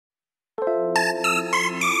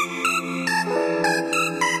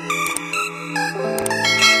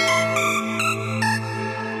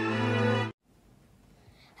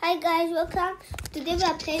welcome. Today we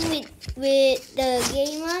are playing with the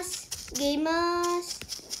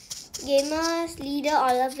gamers leader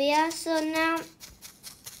Olivia. So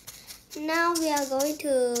now we are going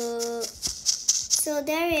to. So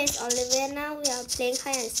there is Olivia. Now we are playing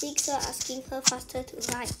hide and seek. So asking her faster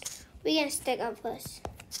to hide. We can stack up first.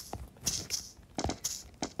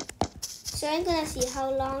 So I'm gonna see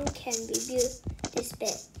how long can we build this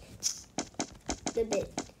bed. The bed.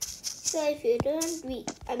 So if you don't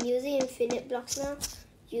read, I'm using infinite blocks now.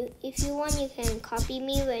 If you want, you can copy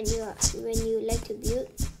me when you like to build.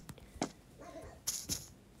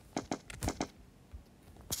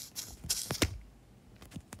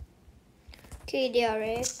 Okay, they are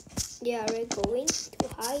already going to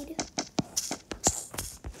hide.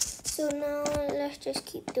 So now let's just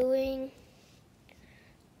keep doing.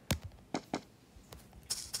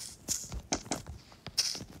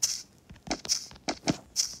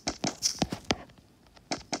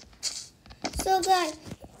 So guys,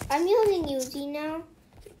 I'm using Uzi now,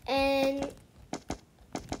 and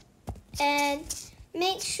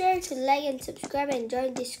make sure to like and subscribe and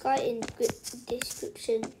join Discord in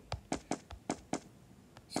description.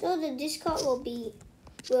 So the Discord will be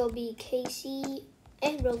Casey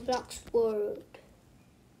and Roblox World.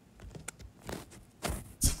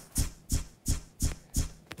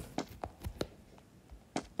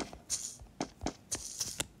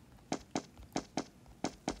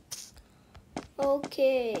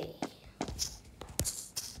 Okay,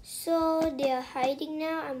 so they are hiding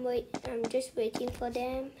now. I'm just waiting for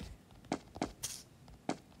them.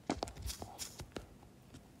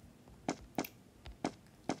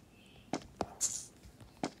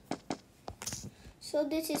 So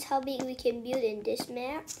this is how big we can build in this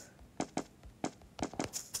map.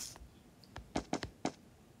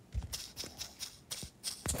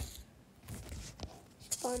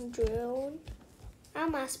 Spawn drone.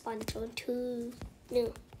 I'm a spawn drone too. No,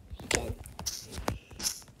 you can.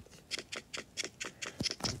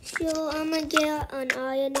 So I'm gonna get an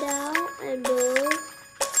iron down and bow.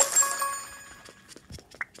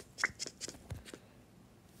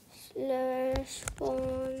 Slash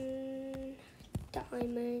spawn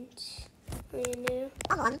diamonds. Iron there.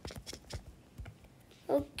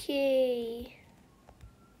 Okay.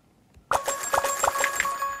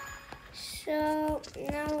 So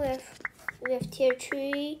now we have tier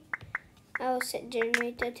 3. I will set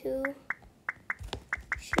generator 2.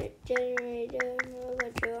 Set generator,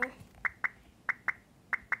 draw.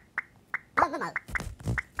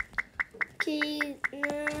 Okay,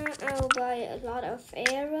 now I'll buy a lot of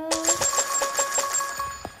arrows.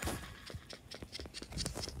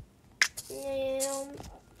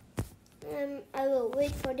 And I will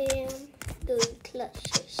wait for them doing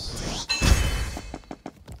clutches.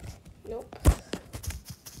 Nope.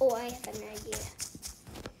 Oh, I have an idea.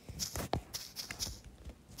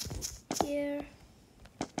 Here.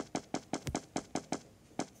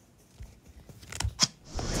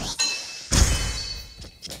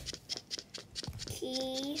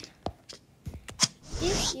 Key.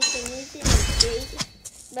 This you can use it as bait,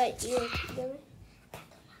 but you don't.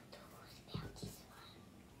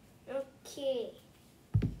 Okay.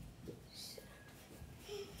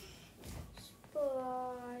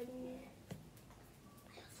 Spawn.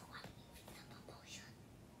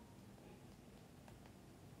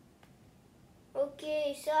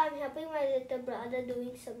 Okay, so I'm helping my little brother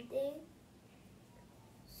doing something.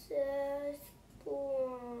 So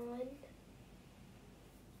spawn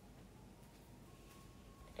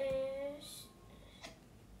S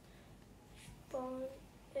spawn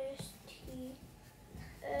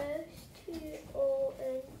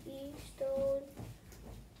STONE stone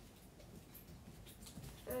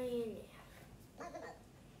iron.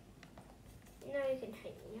 Now you can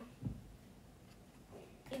hide me now.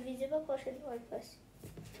 Invisible potion first.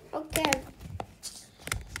 Okay.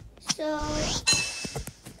 So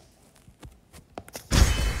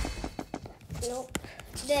nope.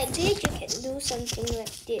 The idea you can do something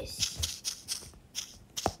like this.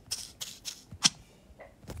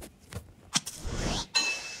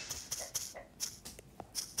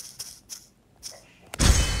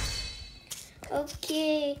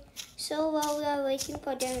 Okay. So while we are waiting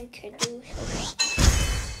for them, we can do something.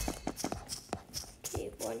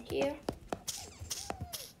 Okay, one here.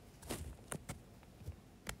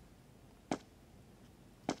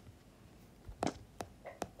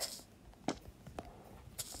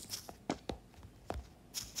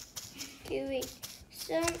 Okay, wait.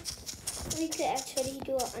 So we could actually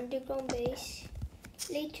do an underground base.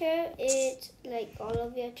 Later, it's like all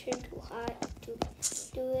of your turn too hard to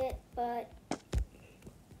do it, but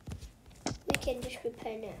we can just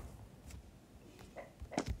prepare now.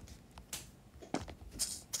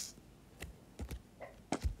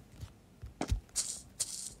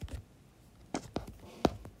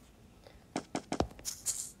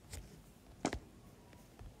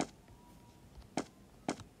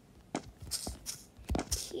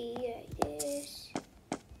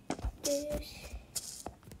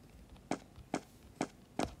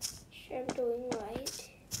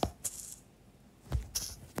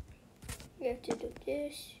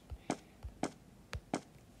 this.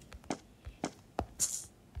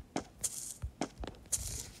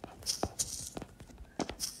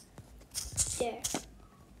 There.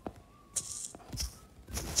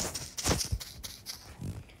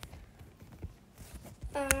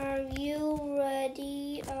 Are you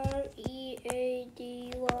ready? R-E-A-D-Y.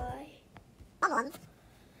 Come on.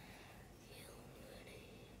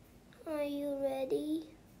 Are you ready?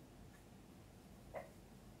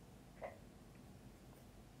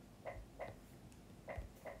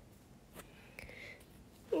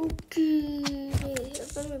 Okay, I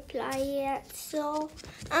haven't replied yet, so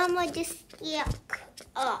I'ma just yuck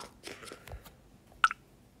up.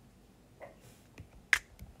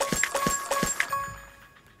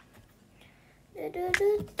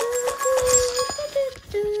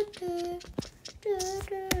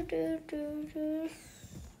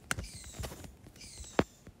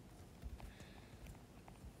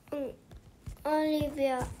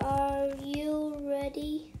 Olivia, are you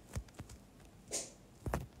ready?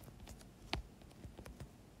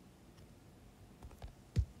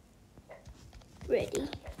 Ready.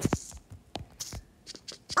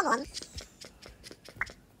 Come on.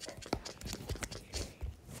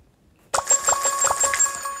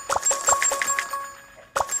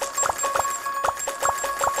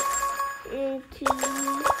 Okay.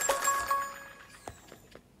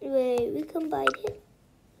 Wait, we can buy it.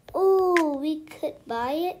 Oh, we could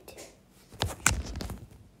buy it.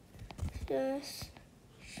 Just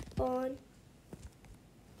spawn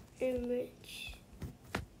image.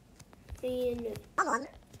 Come on.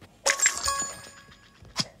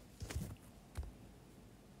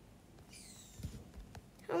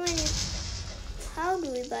 How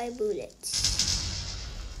do we buy bullets?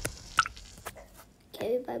 Can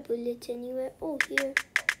we buy bullets anywhere? Oh, here.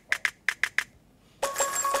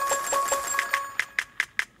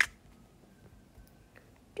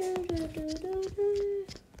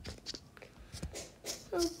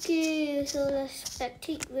 Okay, so let's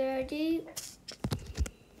spectate. Where are they?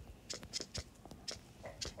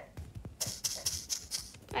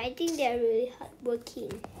 I think they're really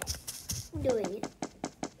hardworking doing it.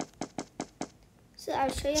 So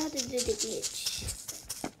I'll show you how to do the glitch.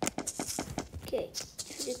 Okay,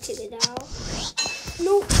 should take it out.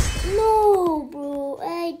 No, bro,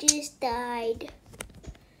 I just died.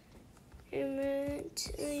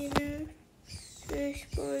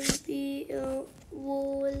 Spawn BL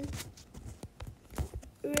wall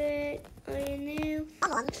red INF.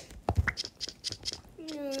 Come on.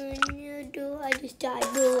 No, I just died,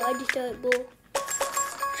 bro.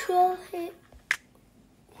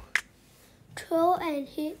 Throw and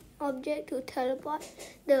hit object to teleport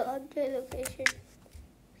the object location.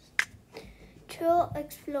 Throw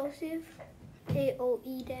explosive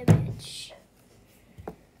AOE damage.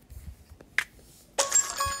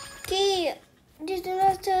 Okay, this is the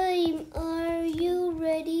last time. Are you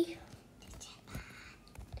ready?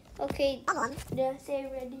 Okay, Come on. did I say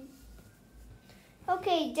ready?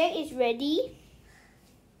 Okay, Jack is ready.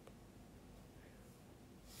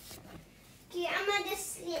 Okay, I'm gonna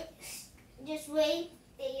just wait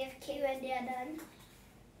AFK when they are done.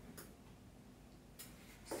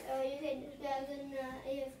 So you can just log in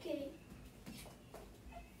AFK.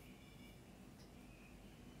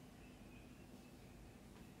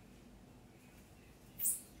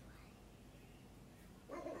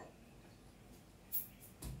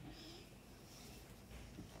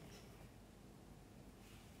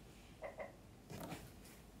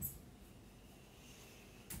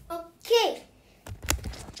 Okay.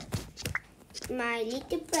 My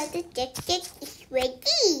little brother Jack is ready.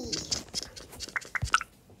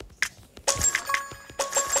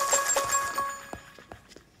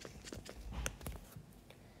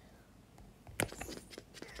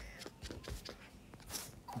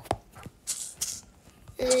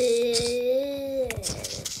 Okay.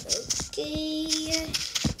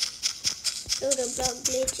 So the block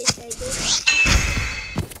glitches I do.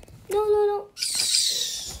 No.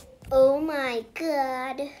 Oh my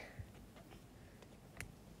god.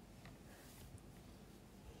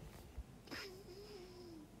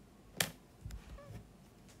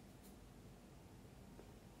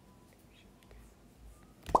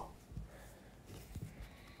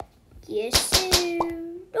 Yes, sir.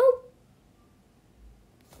 Nope.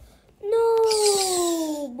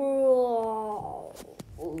 No, bro.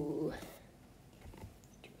 Ooh.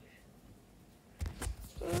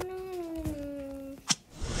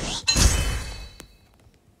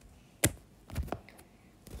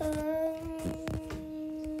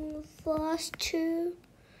 Fast 2.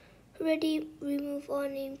 Ready, remove all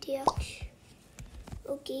name tags.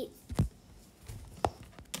 Okay.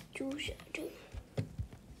 Choose.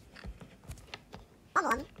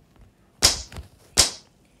 Okay,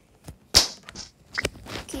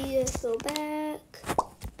 let's go back.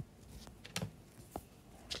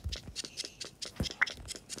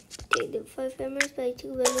 Take the 5 cameras by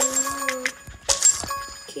 2 balloons.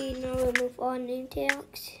 Okay, now we'll move on in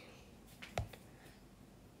text.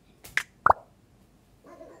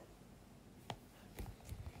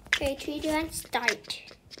 Okay, 3, 2, 1, start.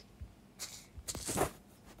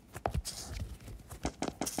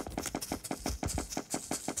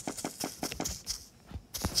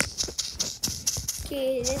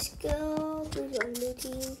 Okay, let's go. Who's on blue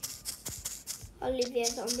team?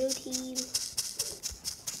 Olivia's on blue team.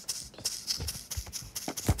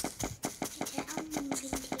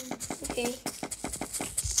 Okay.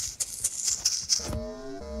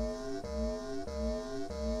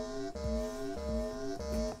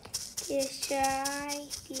 Let's try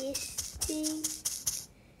this thing.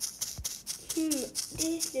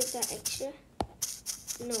 This is the extra.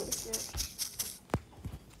 No, it's not.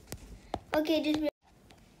 Okay,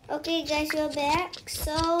 okay, guys, we're back.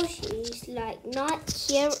 So she's like not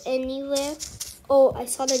here anywhere. Oh, I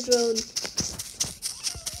saw the drone.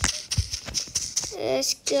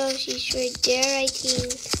 Let's go. She's right there, I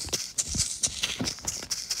think.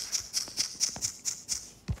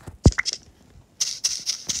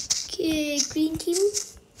 Okay, green team.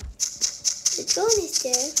 The drone is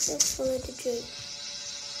there. Let's follow the drone.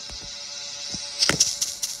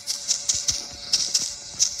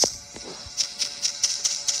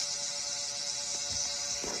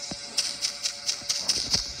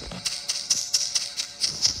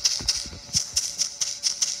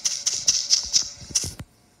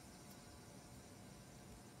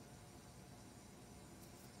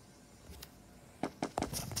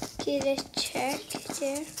 Okay, let's check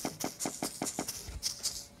there.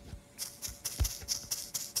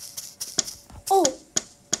 Oh!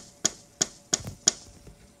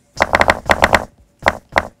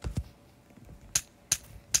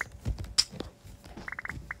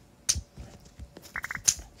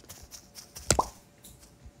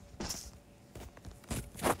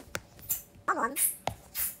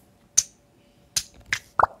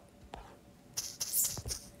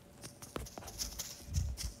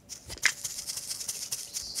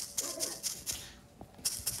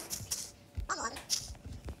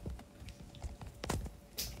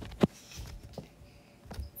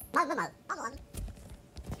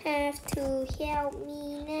 Have to help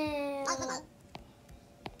me now.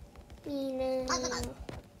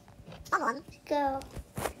 Let's go.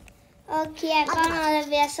 Okay, I found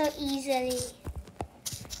Olivia so easily.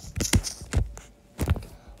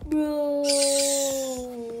 Bro,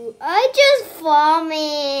 I just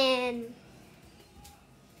vomit.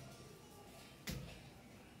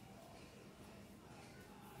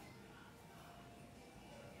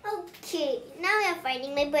 Okay, now we are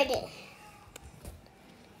finding my brother.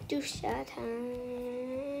 Do shot time.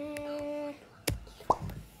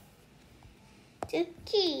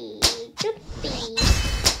 Tuki, Tupi.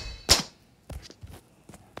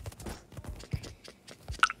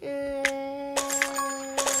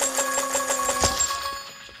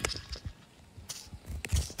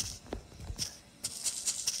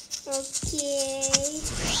 Okay.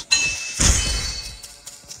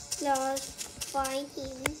 Let's find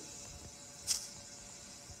him.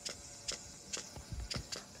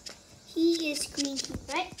 He is green team,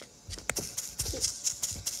 right? Okay.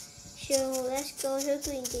 So let's go to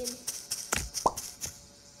green team.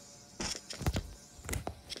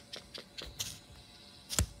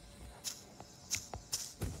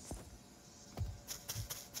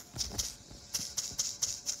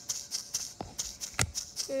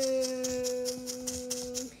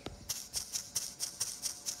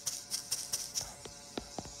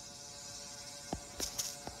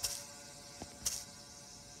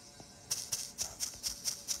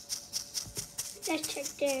 Let's check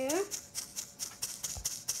there.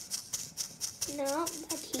 No,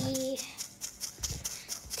 but he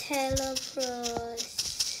teleports.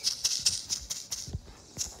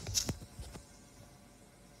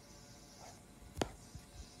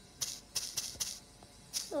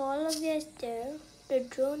 So all of you is there. The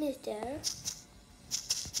drone is there.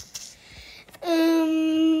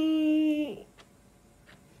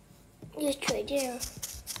 Let's try there.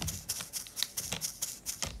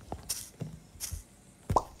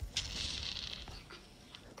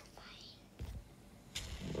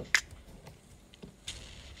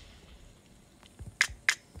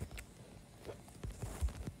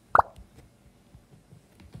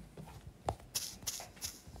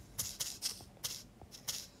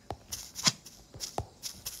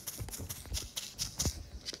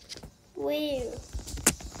 Where?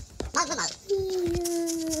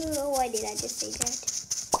 did I just say that?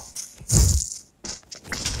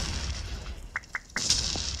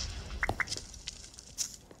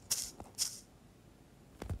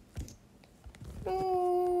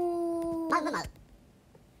 No.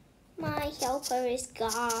 My helper is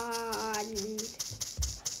gone.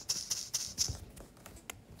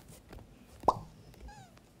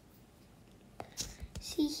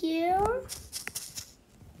 See here?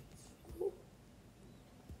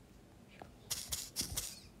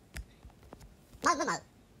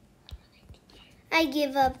 I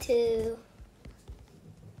give up too.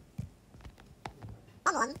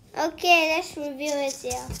 Okay, let's review it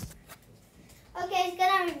here. Okay, it's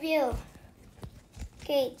gonna review.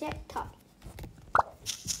 Okay, check top.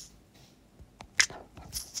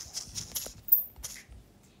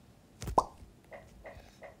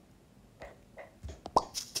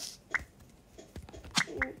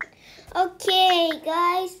 Okay,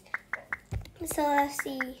 guys. So let's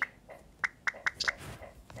see.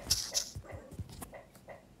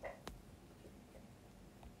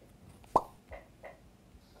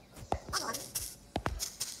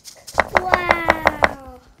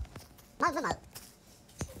 Wow.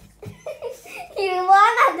 You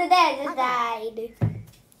won after that, just died.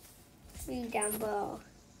 Read down below.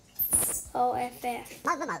 OFF.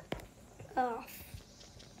 Off.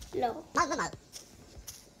 Low.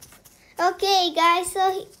 Okay, guys,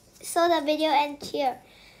 so the video ends here.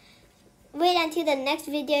 Wait until the next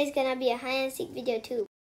video is gonna be a hide and seek video too.